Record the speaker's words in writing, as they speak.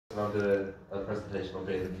I'm doing a presentation on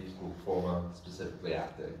being a musical performer, specifically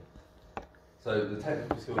acting. So the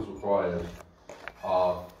technical skills required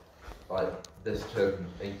are, like, this can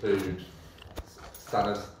include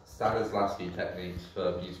Stanislavski techniques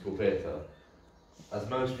for musical theatre. As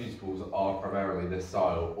most musicals are primarily this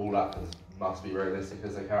style, all actors must be realistic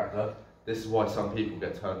as a character. This is why some people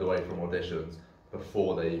get turned away from auditions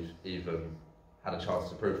before they've even had a chance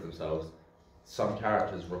to prove themselves. Some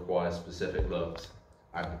characters require specific looks,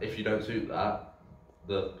 and if you don't suit that,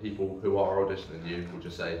 the people who are auditioning you will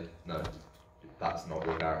just say, no, that's not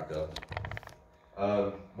your character.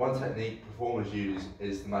 One technique performers use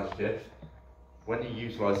is the magic if. When you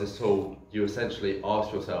utilise this tool, you essentially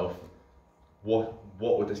ask yourself, what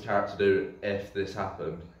would this character do if this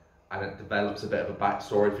happened? And it develops a bit of a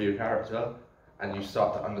backstory for your character, and you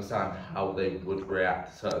start to understand how they would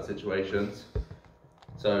react to certain situations.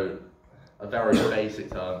 So a very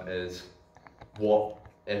basic term is what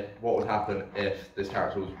would happen if this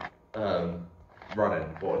character was running?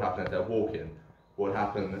 What would happen if they're walking? What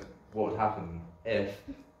would happen if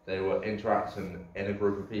they were interacting in a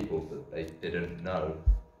group of people that they didn't know?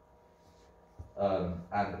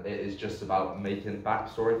 And it is just about making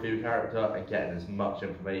backstory for your character and getting as much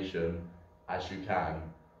information as you can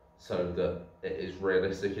so that it is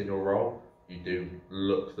realistic in your role. You do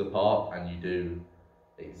look the part and you do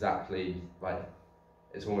exactly like,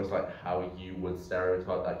 it's almost like how you would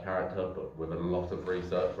stereotype that character, but with a lot of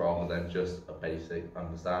research rather than just a basic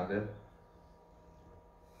understanding.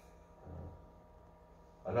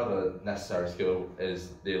 Another necessary skill is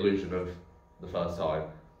the illusion of the first time.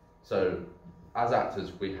 So as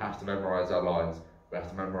actors, we have to memorise our lines, we have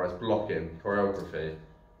to memorise blocking, choreography,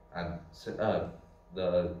 and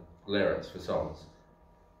the lyrics for songs.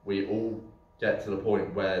 We all get to the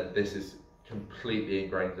point where this is completely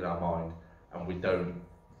ingrained in our mind, and we don't,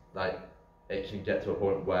 like, it can get to a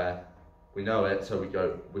point where we know it, so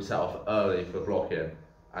we set off early for blocking,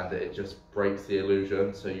 and it just breaks the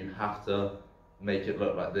illusion. So you have to make it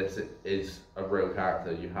look like this is a real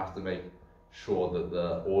character. You have to make sure that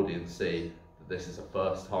the audience see that this is a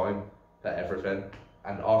first time for everything.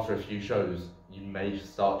 And after a few shows, you may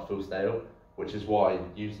start to feel stale, which is why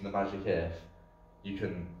using the magic if, you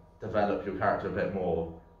can develop your character a bit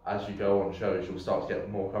more. As you go on shows, you'll start to get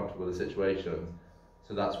more comfortable with the situation.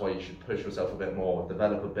 So that's why you should push yourself a bit more,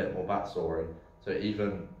 develop a bit more backstory. So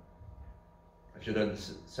even if you're doing the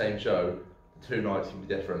same show, the 2 nights can be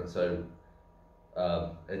different. So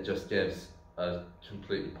it just gives a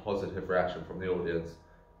completely positive reaction from the audience.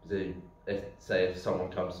 If someone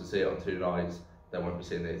comes to see it on 2 nights, they won't be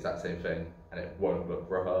seeing the exact same thing, and it won't look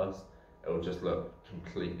rehearsed. It will just look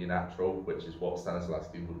completely natural, which is what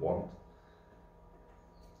Stanislavski would want.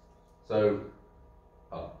 So,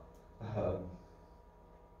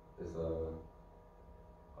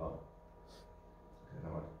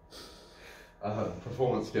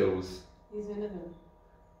 performance skills. He's in them.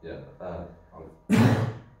 Yeah.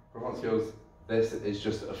 Performance skills. This is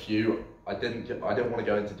just a few. I didn't want to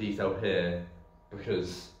go into detail here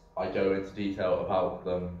because I go into detail about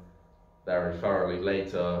them very thoroughly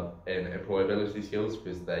later in employability skills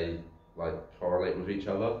because they correlate with each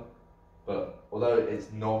other. But although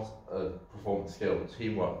it's not a performance skill,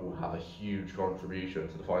 teamwork will have a huge contribution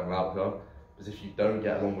to the final outcome. Because if you don't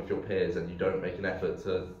get along with your peers and you don't make an effort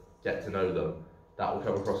to get to know them, that will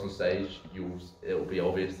come across on stage. It will be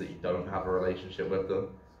obvious that you don't have a relationship with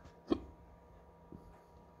them.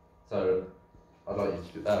 So I'd like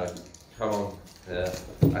you to come on here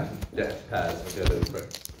and get into pairs and we'll do a little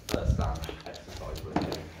quick stand exercise with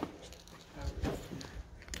you.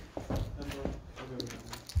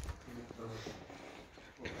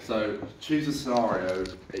 So choose a scenario.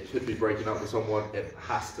 It could be breaking up with someone. It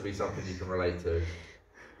has to be something you can relate to.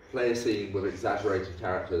 Play a scene with exaggerated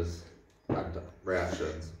characters and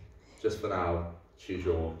reactions. Just for now, choose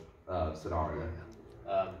your scenario.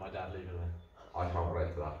 My dad leaving me. I can't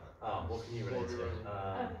relate to that. Oh, what can you relate to?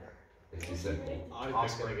 It's too simple. I'm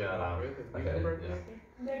just going to go out. Okay. Yeah.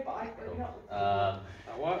 No, but I broke up.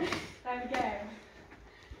 At what? There we go.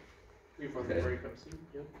 We've run Okay. the breakup scene.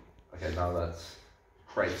 Yep. Okay, now let's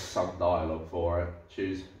create some dialogue for it.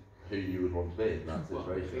 Choose who you would want to be in that Well, I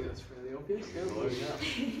think situation. that's fairly obvious.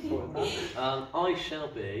 Yeah. I shall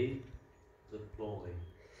be the boy.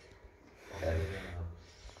 Okay.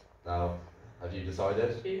 Now, have you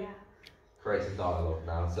decided? Yeah. Create a dialogue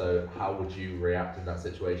now. So, how would you react in that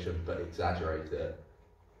situation, but exaggerate it?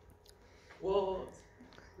 What?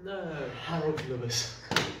 No. Harold Lewis.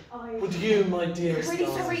 Would you, my dearest Really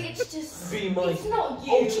darling, sorry, it's just. be my It's not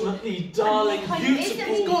you. ultimately darling, Kind of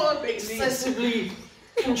beautiful, isn't. excessively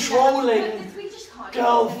controlling, We just can't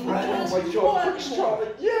Girlfriend. Oh my god, Prince Charming,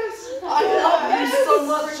 yes! I love you so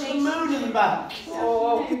much to the moon and back.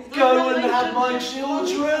 Oh. Go and have my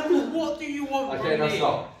children. What do you want Okay, from now me?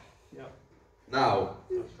 stop. Yeah.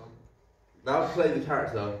 Now play the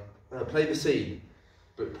character, play the scene,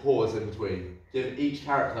 but pause in between. Give each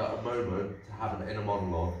character a moment to have an inner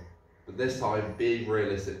monologue, but this time being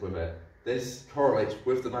realistic with it. This correlates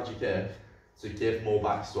with the magic gift to give more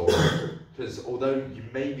backstory, because although you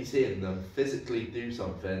may be seeing them physically do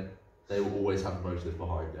something, they will always have a motive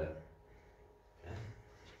behind it.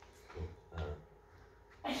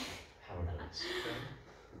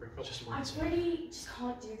 Just I once. really just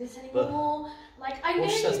can't do this anymore. Like, I know Well,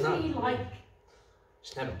 she says you no. really like.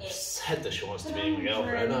 She's never said that she wants to But be my I'm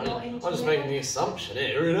girlfriend. really not I'm into just it. making the assumption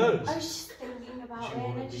here. Who knows? I was just thinking about it,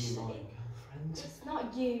 and I just. girlfriend? It's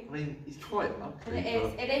not you. I mean, he's quite But ugly, it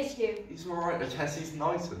is. It is you. but he's alright, I guess he's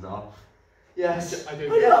nice enough. Yes. I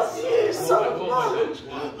do. I love you What so am I much.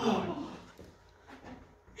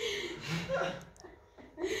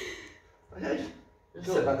 doing? Okay,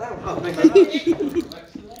 Cool. sit back down. Oh, thank you very much.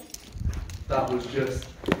 That was just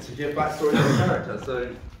to give backstory to the character,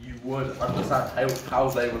 so you would understand how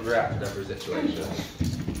they would react in every situation.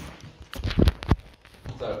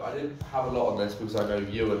 So I didn't have a lot on this because I know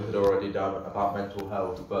Ewan had already done about mental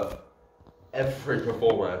health, but every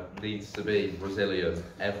performer needs to be resilient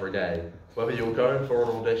every day. Whether you're going for an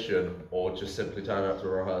audition or just simply turn up to a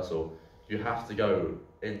rehearsal, you have to go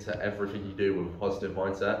into everything you do with a positive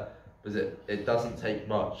mindset, because it doesn't take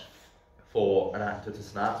much for an actor to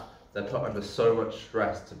snap. They're put under so much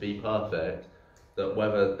stress to be perfect that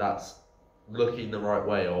whether that's looking the right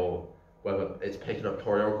way or whether it's picking up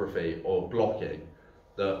choreography or blocking,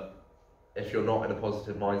 that if you're not in a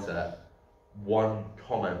positive mindset, one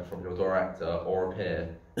comment from your director or a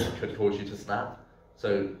peer could cause you to snap.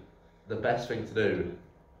 So the best thing to do,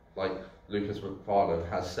 like Lucas McFarlane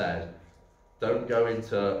has said, don't go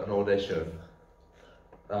into an audition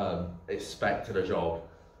expecting a job.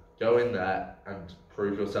 Go in there and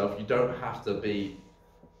prove yourself. You don't have to be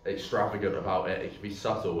extravagant about it. It can be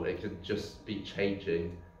subtle. It can just be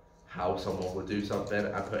changing how someone would do something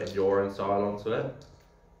and putting your own style onto it.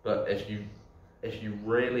 But if you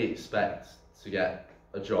really expect to get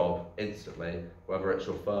a job instantly, whether it's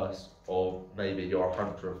your first or maybe your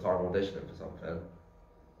 100th time auditioning for something,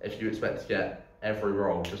 if you expect to get every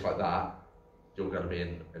role just like that, you're going to be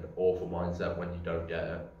in an awful mindset when you don't get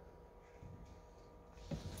it.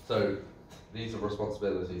 So these are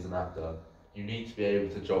responsibilities as an actor. You need to be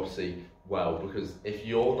able to job seek well, because if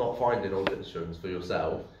you're not finding auditions for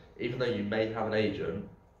yourself, even though you may have an agent,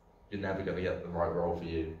 you're never going to get the right role for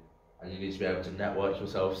you. And you need to be able to network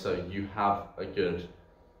yourself so you have a good,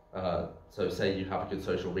 so say you have a good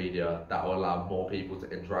social media, that will allow more people to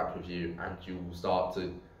interact with you and you will start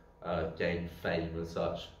to gain fame and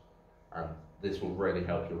such. And this will really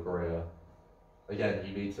help your career. Again,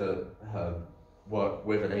 you need to work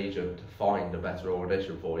with an agent to find a better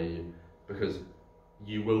audition for you, because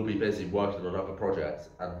you will be busy working on other projects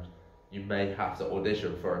and you may have to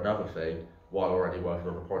audition for another thing while already working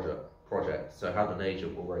on a project. So having an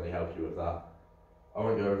agent will really help you with that. I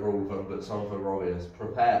won't go over all of them, but some of them are obvious.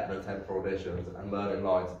 Prepare and attend for auditions, and learning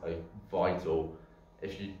lines are vital.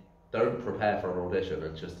 If you don't prepare for an audition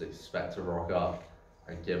and just expect to rock up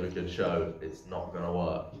and give a good show, it's not going to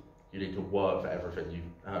work. You need to work for everything you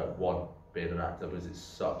want being an actor, because it's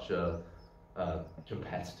such a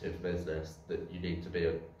competitive business that you need to be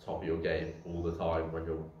at top of your game all the time when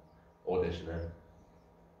you're auditioning.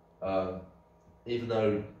 Even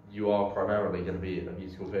though you are primarily going to be a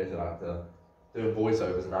musical theatre actor, doing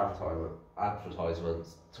voiceovers and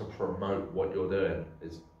advertisements to promote what you're doing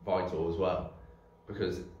is vital as well,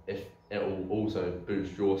 because if it will also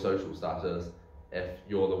boost your social status if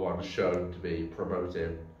you're the one shown to be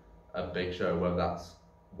promoting a big show, whether that's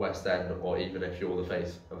West End or even if you're the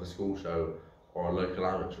face of a school show or a local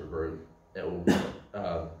amateur group, it will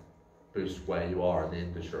boost where you are in the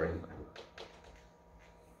industry.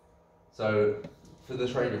 So for the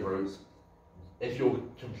training routes, if you're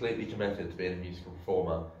completely committed to being a musical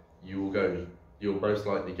performer, you'll most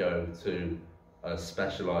likely go to a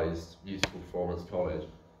specialised musical performance college.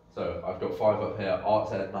 So I've got 5 up here: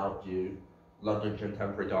 Arts Ed Mount View, London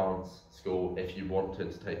Contemporary Dance School if you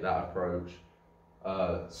wanted to take that approach,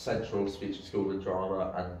 Central Speech and School of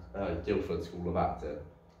Drama, and Guildford School of Acting.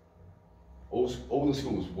 All the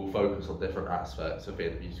schools will focus on different aspects of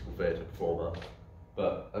being a musical theatre performer,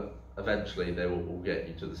 but eventually they will all get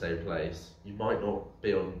you to the same place. You might not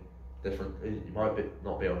be on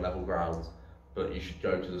not be on level grounds, but you should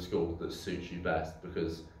go to the school that suits you best,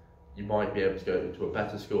 because you might be able to go to a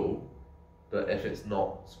better school, but if it's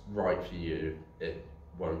not right for you, it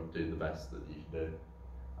won't do the best that you can do.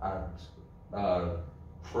 And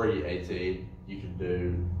pre-18, you can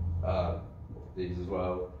do these as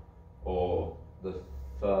well, or the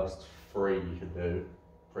first 3 you can do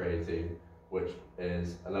pre-18, which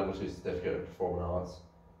is a level 2 certificate in performing arts,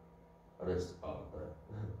 and it's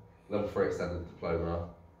level 3 extended diploma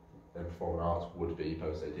in performing arts would be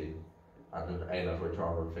post-18, and an A-level in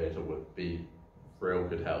drama and theatre would be real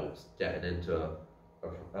good helps getting into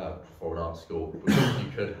a performing arts school, because you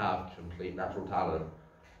could have complete natural talent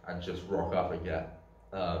and just rock up and get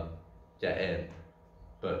in,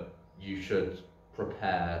 but you should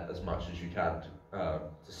prepare as much as you can to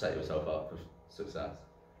set yourself up for success.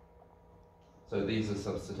 So these are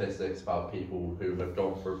some statistics about people who have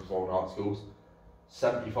gone through performing arts schools.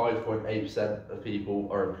 75.8% of people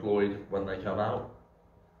are employed when they come out.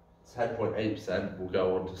 10.8% will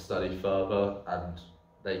go on to study further, and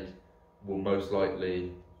they will most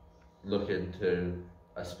likely look into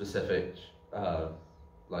a specific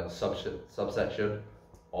subsection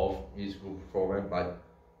of musical performing. Like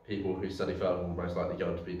people who study further will most likely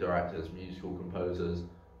go on to be directors, musical composers,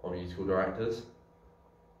 or musical directors.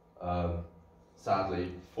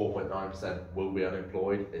 Sadly, 4.9% will be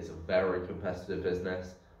unemployed. It's a very competitive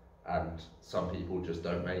business, and some people just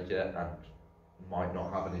don't make it and might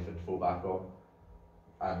not have anything to fall back on.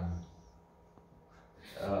 And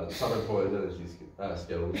some employability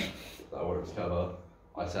skills that I wanted to cover,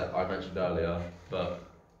 I mentioned earlier, but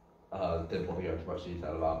didn't want to go into much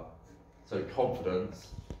detail about. So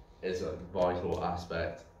confidence is a vital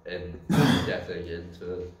aspect in getting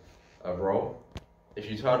into a role. If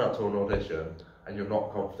you turn up to an audition and you're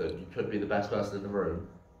not confident, you could be the best person in the room,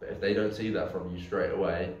 but if they don't see that from you straight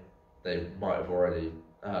away, they might have already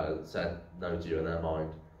said no to you in their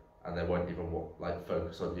mind, and they won't even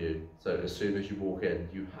focus on you. So as soon as you walk in,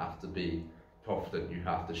 you have to be confident. You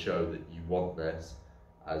have to show that you want this,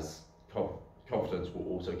 as confidence will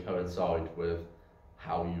also coincide with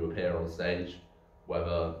how you appear on stage,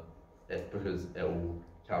 whether it's because it will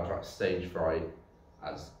counteract stage fright,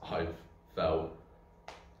 as I've felt.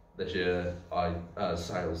 This year, I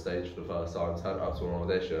sang on stage for the first time, turned up to an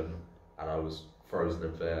audition, and I was frozen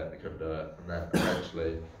in fear. I couldn't do it. And then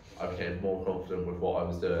eventually, I became more confident with what I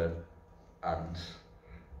was doing, and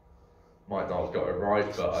might not have got it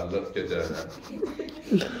right, but I looked good doing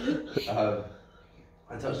it.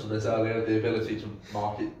 I touched on this earlier, the ability to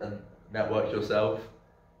market and network yourself.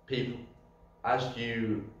 People, as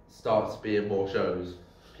you start to be in more shows,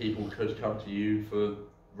 people could come to you for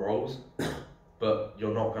roles, but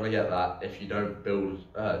you're not going to get that if you don't build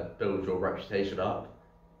your reputation up.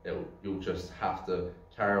 You'll just have to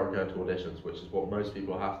carry on going to auditions, which is what most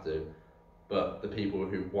people have to. But the people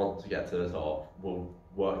who want to get to the top will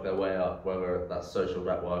work their way up, whether that's social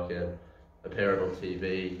networking, appearing on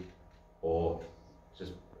TV, or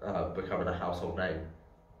just becoming a household name,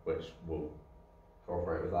 which will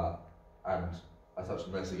cooperate with that. And I touched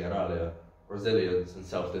on this again earlier, resilience and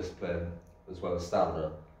self-discipline, as well as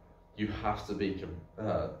stamina. You have to be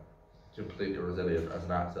completely resilient as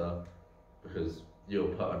an actor, because you're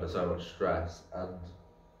put under so much stress. And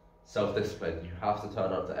self-discipline, you have to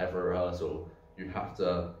turn up to every rehearsal. You have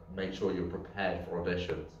to make sure you're prepared for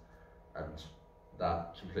auditions, and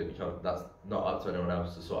that's not up to anyone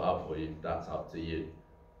else to sort out for you. That's up to you.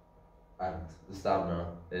 And the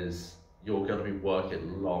stamina is, you're going to be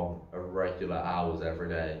working long, irregular hours every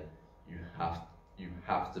day. You have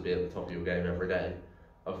to be at the top of your game every day.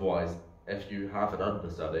 Otherwise, if you have an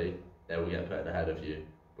understudy, they will get put ahead of you,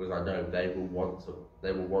 because I know they will want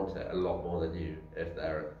it a lot more than you if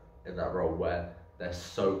they're in that role where they're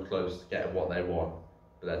so close to getting what they want,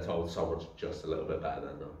 but they're told someone's just a little bit better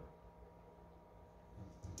than them.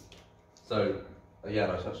 So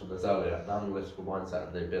again, I touched on this earlier, an analytical mindset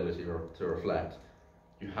and the ability to reflect.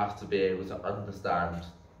 You have to be able to understand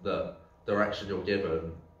the direction you're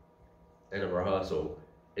given in a rehearsal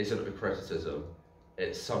isn't a criticism.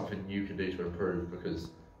 It's something you can do to improve,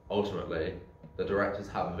 because ultimately the directors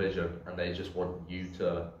have a vision and they just want you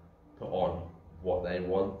to put on what they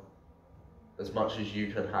want. As much as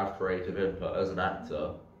you can have creative input as an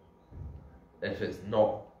actor, if it's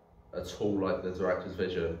not at all like the director's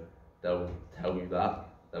vision, they'll tell you that,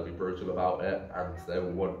 they'll be brutal about it, and they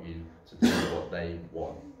will want you to do what they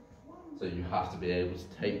want. So you have to be able to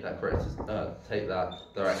take that take that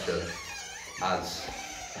direction as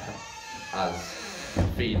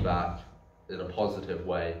feedback in a positive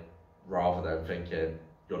way, rather than thinking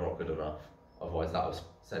you're not good enough. Otherwise that will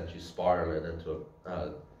send you spiraling into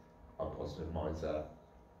a positive mindset.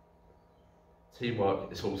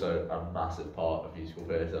 Teamwork is also a massive part of musical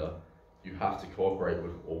theatre. You have to cooperate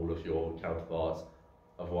with all of your counterparts.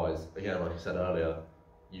 Otherwise, again, like I said earlier,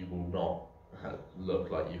 you will not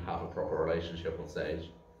look like you have a proper relationship on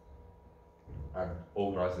stage. And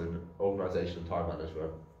organisation and time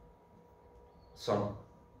management. Some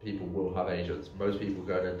people will have agents. Most people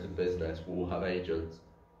going into business will have agents.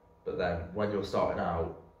 But then when you're starting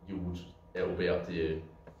out, it will be up to you.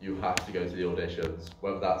 You have to go to the auditions,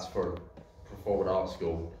 whether that's for a performing arts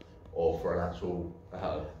school or for an actual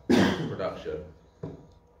production.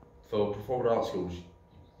 For performing arts schools, you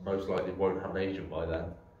most likely won't have an agent by then.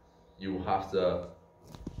 You will have to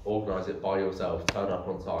organise it by yourself, turn up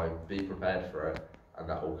on time, be prepared for it, and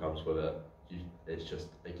that all comes with it. It's just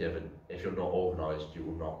a given. If you're not organised, you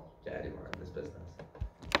will not get anywhere in this business.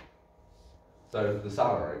 So the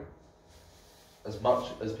salary, as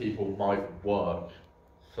much as people might work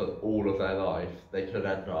for all of their life, they could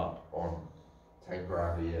end up on 10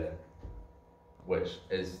 grand a year, which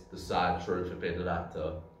is the sad truth of being an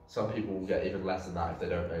actor. Some people will get even less than that if they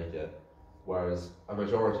don't make it, whereas a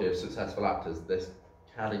majority of successful actors, this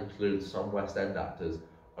can include some West End actors,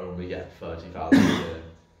 only get 30,000 a year.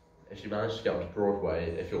 If you manage to get onto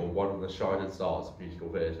Broadway, if you're one of the shining stars of musical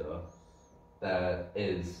theatre, there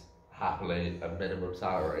is happily a minimum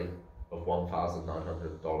salary of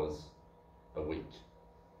 $1,900 a week,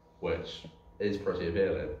 which is pretty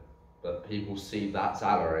appealing. But people see that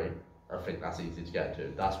salary and think that's easy to get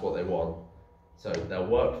to. That's what they want. So they'll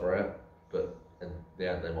work for it, but in the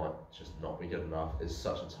end they might just not be good enough. It's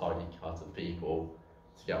such a tiny cut of people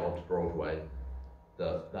to get onto Broadway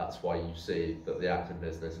that's why you see that the acting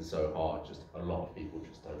business is so hard. Just a lot of people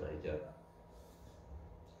just don't make it.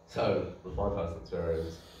 So with my personal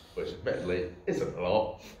experience, which admittedly isn't a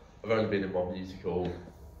lot, I've only been in one musical,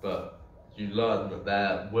 but you learn that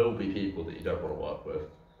there will be people that you don't want to work with,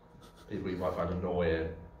 people you might find annoying,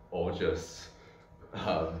 or just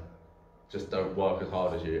don't work as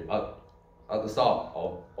hard as you. At the start,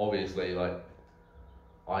 obviously, like,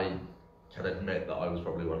 I can admit that I was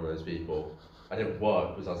probably one of those people. I didn't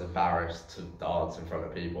work because I was embarrassed to dance in front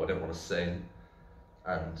of people. I didn't want to sing,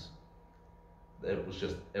 and it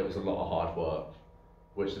was a lot of hard work,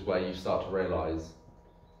 which is where you start to realise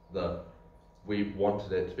that we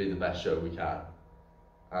wanted it to be the best show we can,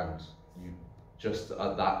 and you just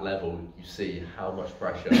at that level you see how much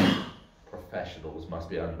pressure professionals must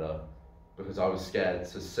be under, because I was scared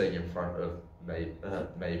to sing in front of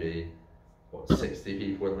maybe 60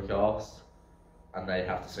 people in the cast, and they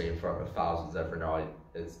have to sing in front of thousands every night.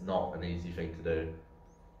 It's not an easy thing to do.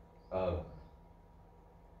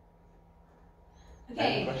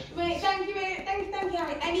 Okay, great, thank you,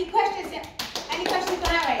 Harry. Any questions? Any questions for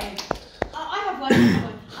Harry? I have one. I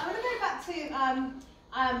want to go back to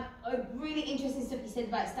a really interesting stuff you said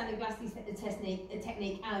about Stanley Glassley's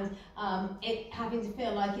technique and it having to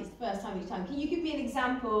feel like it's the first time each time. Can you give me an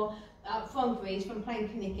example from Greece, from playing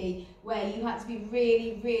Kenickie, where you had to be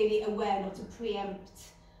really, really aware not to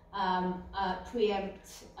preempt a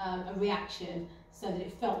reaction, so that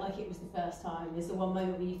it felt like it was the first time? Is there one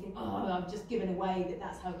moment where you think, oh, I've just given away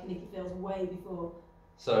that's how Kenickie feels way before?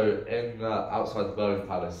 So in outside the Bowling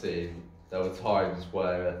Palace scene, there were times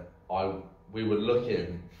where we were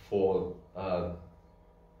looking for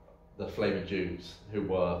the Flaming Dukes, who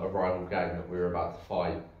were a rival gang that we were about to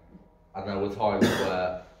fight, and there were times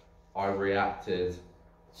where I reacted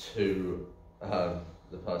to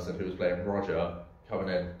the person who was playing Roger coming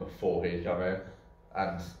in before he'd come in,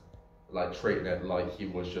 and like treating it like he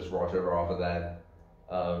was just Roger rather than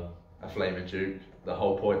a Flaming Duke. The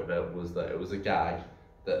whole point of it was that it was a gag,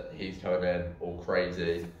 that he's coming in all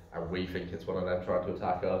crazy and we think it's one of them trying to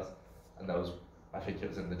attack us. And there was, I think it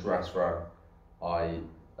was in the dress run, I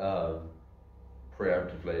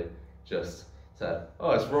preemptively just said,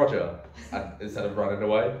 oh, it's Roger, and instead of running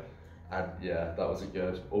away. And yeah, that wasn't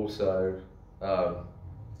good. Also,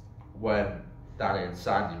 when Danny and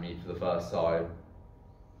Sandy meet for the first time,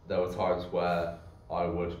 there were times where I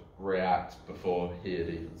would react before he had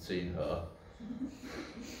even seen her.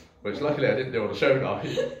 Which luckily I didn't do on a show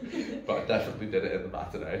night, but I definitely did it in the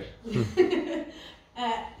matinee.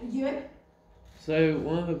 Ewan? So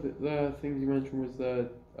one of the things you mentioned was the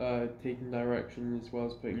taking direction as well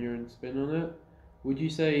as putting your own spin on it. Would you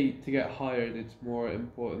say to get hired it's more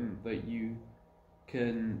important that you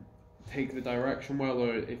can take the direction well,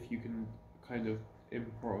 or if you can kind of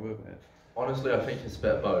improv a bit? Honestly, I think it's a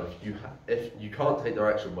bit of both. If you can't take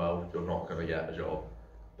direction well, you're not going to get a job.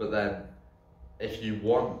 But then, if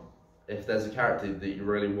there's a character that you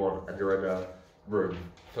really want and you're in a room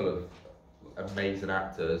full of amazing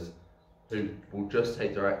actors who will just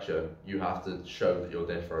take direction, you have to show that you're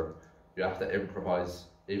different. You have to improvise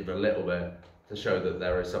even a little bit to show that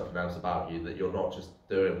there is something else about you, that you're not just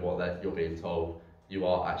doing what you're being told. you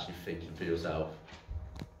are actually thinking for yourself.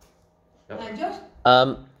 Yep. Josh?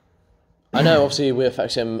 I know obviously we're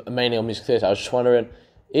focusing mainly on musical theatre. I was just wondering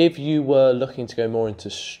if you were looking to go more into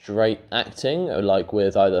straight acting, like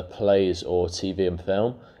with either plays or TV and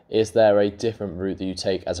film, is there a different route that you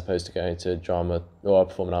take as opposed to going to drama or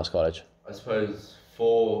performing arts college? I suppose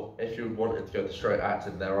if you wanted to go to straight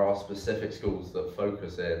acting, there are specific schools that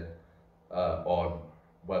focus in on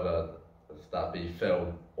whether that be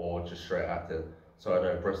film or just straight acting. So I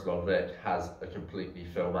know Bristol on Vic has a completely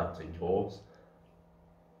film acting course.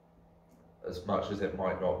 As much as it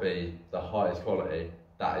might not be the highest quality,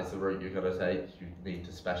 that is the route you're going to take. You need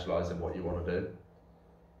to specialise in what you want to do.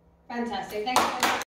 Fantastic. Thank you very much.